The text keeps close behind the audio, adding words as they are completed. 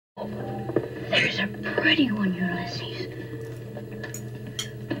There's a pretty one, Ulysses.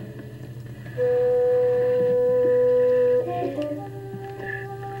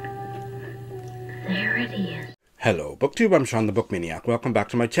 There it is. Hello, BookTube. I'm Sean the Book Maniac. Welcome back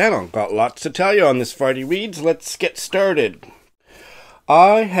to my channel. Got lots to tell you on this Friday Reads. Let's get started.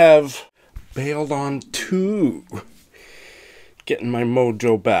 I have bailed on two. Getting my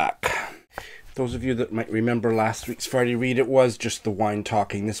mojo back. Those of you that might remember last week's Friday Read, it was just the wine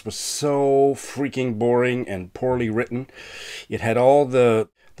talking. This was so freaking boring and poorly written. It had all the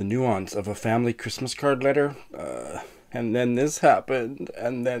nuance of a family Christmas card letter. And then this happened,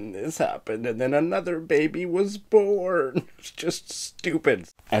 and then this happened, and then another baby was born. It's just stupid.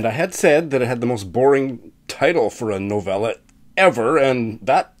 And I had said that it had the most boring title for a novella ever, and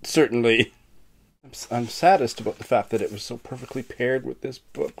that certainly... I'm saddest about the fact that it was so perfectly paired with this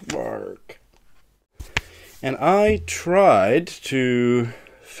bookmark. And I tried to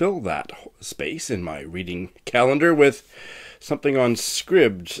fill that space in my reading calendar with something on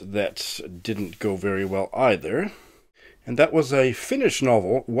Scribd that didn't go very well either. And that was a Finnish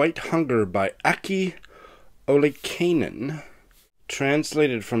novel, White Hunger by Aki Ollikainen,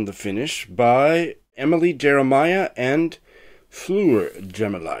 translated from the Finnish by Emily Jeremiah and Fleur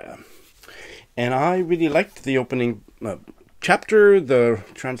Jeremiah. And I really liked the opening chapter. The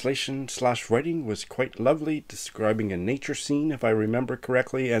translation/writing was quite lovely, describing a nature scene, if I remember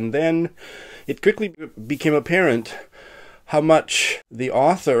correctly. And then it quickly became apparent how much the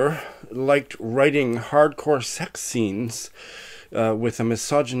author liked writing hardcore sex scenes with a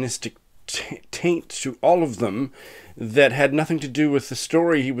misogynistic taint to all of them that had nothing to do with the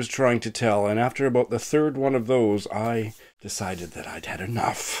story he was trying to tell. And after about the third one of those, I decided that I'd had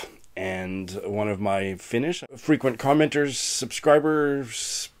enough. And one of my Finnish frequent commenters,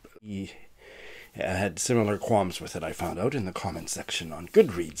 subscribers, he had similar qualms with it, I found out in the comment section on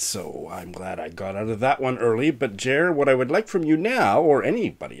Goodreads, so I'm glad I got out of that one early. But Jer, what I would like from you now, or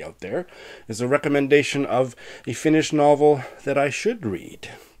anybody out there, is a recommendation of a Finnish novel that I should read.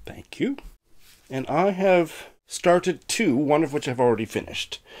 Thank you. And I have started two, one of which I've already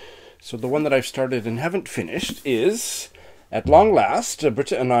finished. So the one that I've started and haven't finished is, at long last,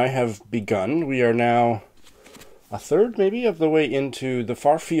 Britta and I have begun. We are now a third, maybe, of the way into The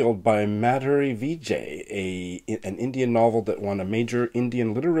Far Field by Madhuri Vijay, an Indian novel that won a major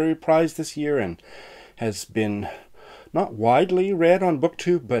Indian literary prize this year and has been not widely read on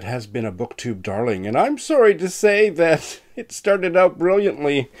BookTube, but has been a BookTube darling. And I'm sorry to say that it started out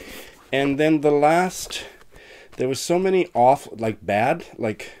brilliantly, and then there was so many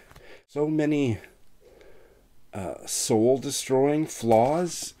so many soul-destroying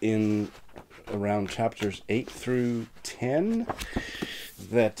flaws in around chapters 8 through 10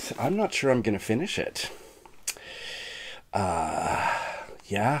 that I'm not sure I'm going to finish it.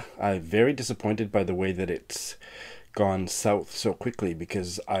 Yeah, I'm very disappointed by the way that it's gone south so quickly,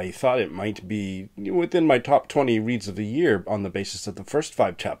 because I thought it might be within my top 20 reads of the year on the basis of the first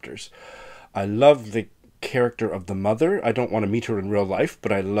 5 chapters. I love the character of the mother. I don't want to meet her in real life,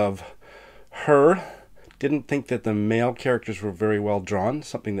 but I love her. Didn't think that the male characters were very well drawn,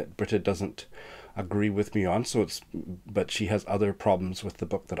 something that Britta doesn't agree with me on, but she has other problems with the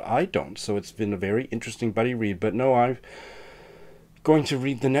book that I don't, so it's been a very interesting buddy read. But no, I'm going to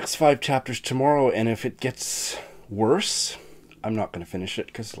read the next 5 chapters tomorrow, and if it gets worse, I'm not going to finish it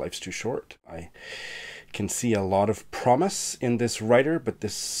because life's too short. I can see a lot of promise in this writer, but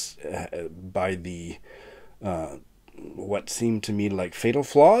this, by the what seemed to me like fatal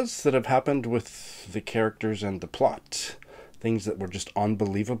flaws that have happened with the characters and the plot. Things that were just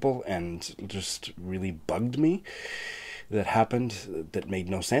unbelievable and just really bugged me that happened that made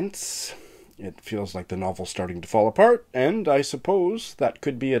no sense. It feels like the novel's starting to fall apart, and I suppose that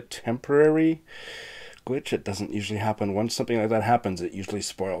could be a temporary glitch. It doesn't usually happen. Once something like that happens, it usually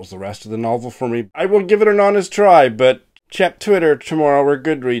spoils the rest of the novel for me. I will give it an honest try, but check Twitter tomorrow or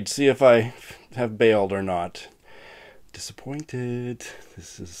Goodreads, see if I have bailed or not. Disappointed.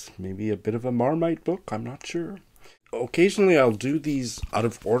 This is maybe a bit of a Marmite book, I'm not sure. Occasionally I'll do these out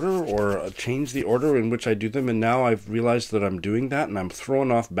of order or change the order in which I do them, and now I've realized that I'm doing that and I'm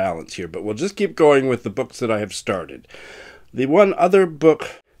throwing off balance here, but we'll just keep going with the books that I have started. The one other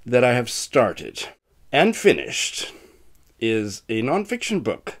book that I have started and finished is a nonfiction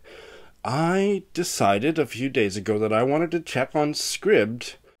book. I decided a few days ago that I wanted to check on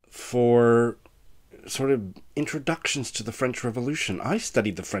Scribd for sort of introductions to the French Revolution. I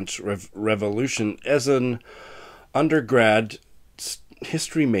studied the French Revolution as an undergrad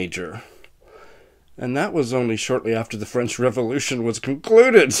history major, and that was only shortly after the French Revolution was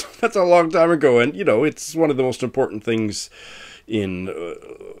concluded. That's a long time ago, and you know, it's one of the most important things in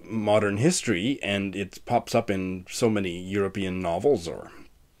modern history, and it pops up in so many European novels or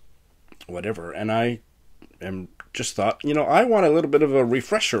whatever. And I just thought, I want a little bit of a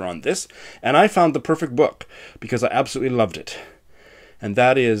refresher on this, and I found the perfect book because I absolutely loved it. And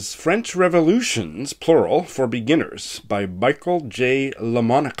that is French Revolutions, plural, for Beginners by Michael J.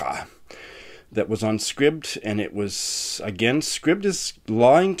 LaMonica. That was on Scribd, and it was, again, Scribd is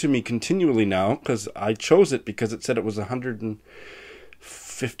lying to me continually now, because I chose it because it said it was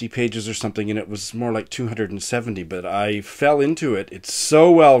 150 pages or something, and it was more like 270, but I fell into it. It's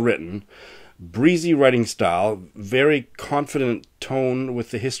so well written, breezy writing style, very confident tone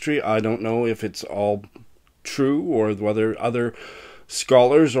with the history. I don't know if it's all true, or whether other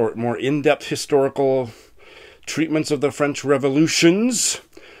scholars or more in-depth historical treatments of the French revolutions.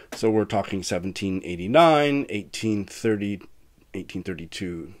 So we're talking 1789, 1830,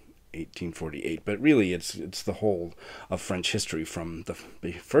 1832, 1848. But really, it's the whole of French history from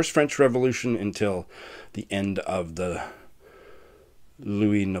the first French Revolution until the end of the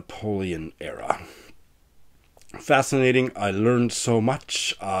Louis Napoleon era. Fascinating. I learned so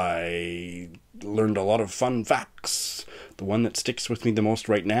much. I learned a lot of fun facts. The one that sticks with me the most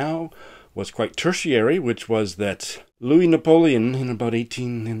right now was quite tertiary, which was that Louis Napoleon, in the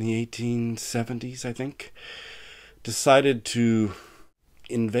 1870s, I think, decided to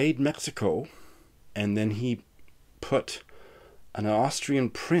invade Mexico, and then he put an Austrian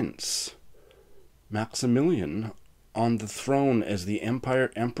prince, Maximilian, on the throne as the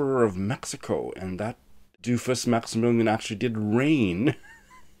Emperor of Mexico, and that doofus Maximilian actually did reign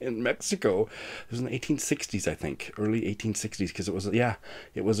in Mexico. It was in the 1860s, I think, early 1860s, because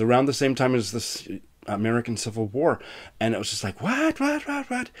it was around the same time as this American Civil War, and it was just like, what?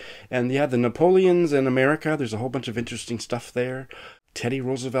 And the Napoleons in America, there's a whole bunch of interesting stuff there. Teddy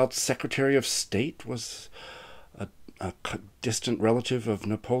Roosevelt's Secretary of State was a distant relative of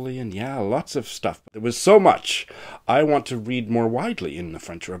Napoleon. Yeah, lots of stuff. There was so much. I want to read more widely in the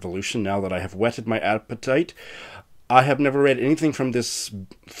French Revolution now that I have whetted my appetite. I have never read anything from this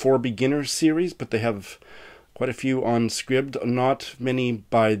For Beginners series, but they have quite a few on Scribd. Not many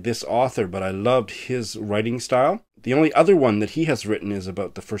by this author, but I loved his writing style. The only other one that he has written is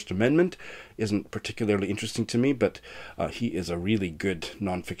about the First Amendment. Isn't particularly interesting to me, but he is a really good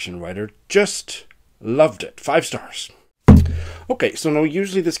nonfiction writer. Just loved it. 5 stars. Okay, so now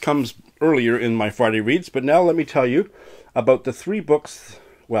usually this comes earlier in my Friday reads, but now let me tell you about the 3 books.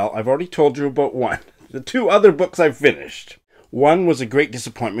 Well, I've already told you about one. The 2 other books I've finished. One was a great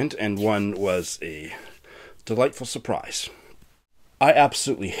disappointment, and one was a delightful surprise. I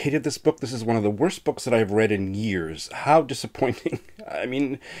absolutely hated this book. This is one of the worst books that I've read in years. How disappointing. I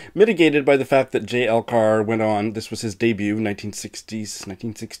mean, mitigated by the fact that J.L. Carr went on, this was his debut, 1960s,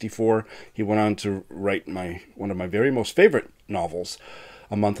 1964. He went on to write one of my very most favorite novels,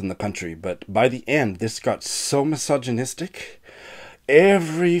 A Month in the Country. But by the end, this got so misogynistic.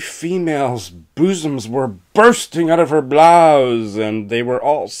 Every female's bosoms were bursting out of her blouse, and they were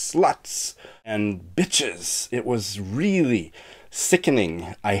all sluts and bitches. It was really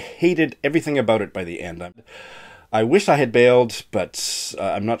sickening. I hated everything about it by the end. I wish I had bailed, but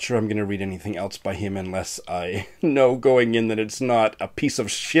I'm not sure I'm going to read anything else by him unless I know going in that it's not a piece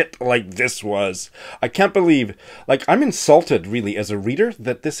of shit like this was. I can't believe, I'm insulted, really, as a reader,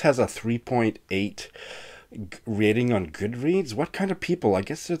 that this has a 3.8 rating on Goodreads. What kind of people? I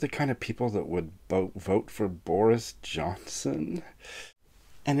guess they're the kind of people that would vote for Boris Johnson.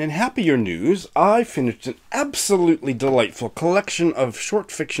 And in happier news, I finished an absolutely delightful collection of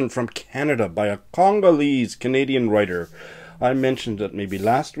short fiction from Canada by a Congolese-Canadian writer. I mentioned it maybe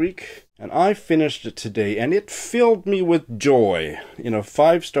last week, and I finished it today, and it filled me with joy in a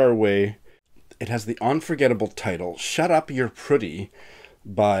 5-star way. It has the unforgettable title, Shut Up, You're Pretty,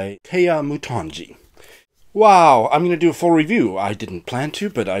 by Teya Mutanji. Wow, I'm going to do a full review. I didn't plan to,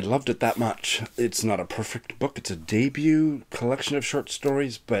 but I loved it that much. It's not a perfect book. It's a debut collection of short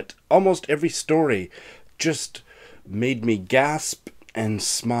stories, but almost every story just made me gasp and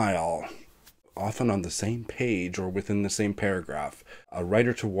smile, often on the same page or within the same paragraph. A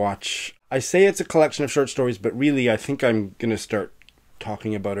writer to watch. I say it's a collection of short stories, but really I think I'm going to start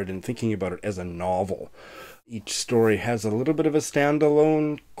talking about it and thinking about it as a novel. Each story has a little bit of a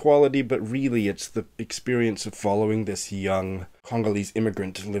standalone quality, but really it's the experience of following this young Congolese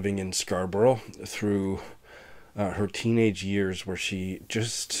immigrant living in Scarborough through her teenage years, where you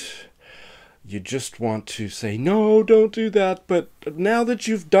just want to say, no, don't do that, but now that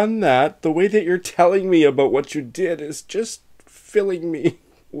you've done that, the way that you're telling me about what you did is just filling me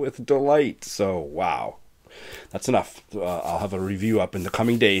with delight. So, wow. That's enough. I'll have a review up in the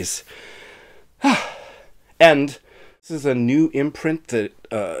coming days. And This is a new imprint that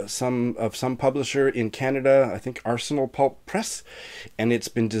some publisher in Canada, I think Arsenal Pulp Press, and it's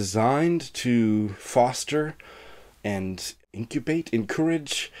been designed to foster and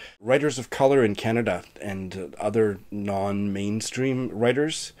encourage writers of color in Canada and other non-mainstream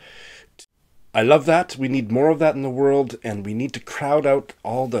writers. I love that. We need more of that in the world, and we need to crowd out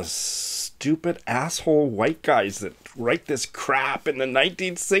all the stupid asshole white guys that write this crap in the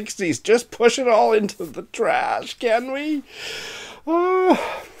 1960s. Just push it all into the trash, can we? All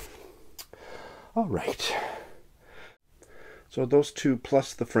right. So those two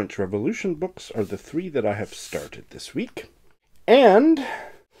plus the French Revolution books are the three that I have started this week. And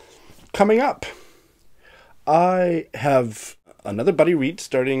coming up, I have another buddy read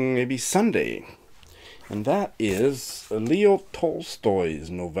starting maybe Sunday. And that is Leo Tolstoy's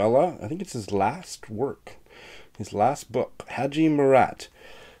novella. I think it's his last work. His last book, Haji Murat.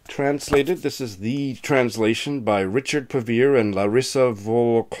 Translated, this is the translation by Richard Pavir and Larissa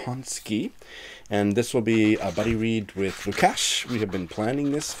Volokonsky. And this will be a buddy read with Lukash. We have been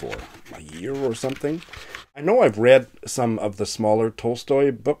planning this for a year or something. I know I've read some of the smaller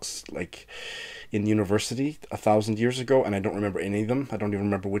Tolstoy books, like in university 1,000 years ago, and I don't remember any of them. I don't even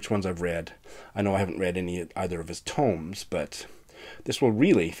remember which ones I've read. I know I haven't read either of his tomes, but this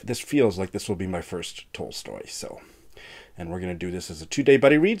feels like this will be my first Tolstoy. So, and we're going to do this as a 2-day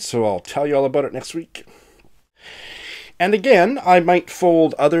buddy read, so I'll tell you all about it next week. And again, I might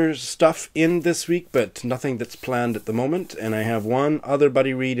fold other stuff in this week, but nothing that's planned at the moment. And I have one other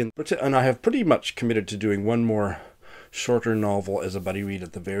buddy read, and I have pretty much committed to doing one more shorter novel as a buddy read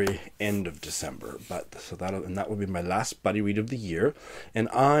at the very end of December. That will be my last buddy read of the year. And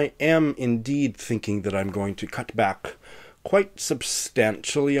I am indeed thinking that I'm going to cut back quite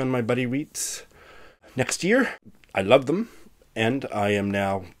substantially on my buddy reads next year. I love them, and I am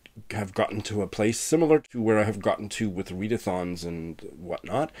now have gotten to a place similar to where I have gotten to with readathons and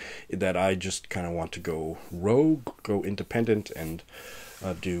whatnot, that I just kind of want to go rogue, go independent, and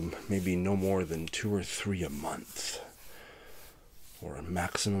do maybe no more than 2 or 3 a month. Or a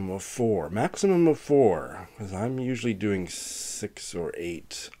maximum of 4. Maximum of 4, because I'm usually doing 6 or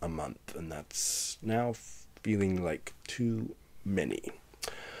 8 a month, and that's now feeling like too many.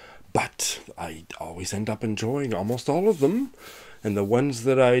 But I always end up enjoying almost all of them. And the ones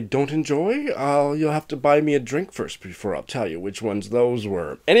that I don't enjoy, you'll have to buy me a drink first before I'll tell you which ones those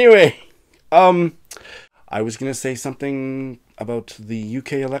were. Anyway, I was going to say something about the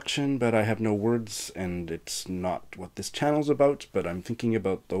UK election, but I have no words, and it's not what this channel's about, but I'm thinking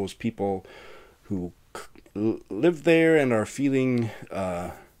about those people who live there and are feeling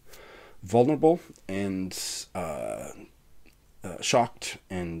vulnerable and shocked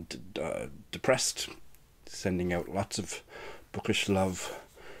and depressed, sending out lots of bookish love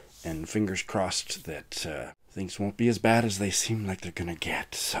and fingers crossed that things won't be as bad as they seem like they're gonna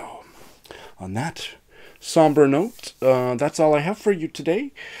get. So on that somber note, that's all I have for you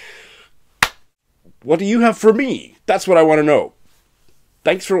today. What do you have for me? That's what I want to know.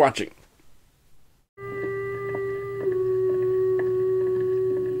 Thanks for watching.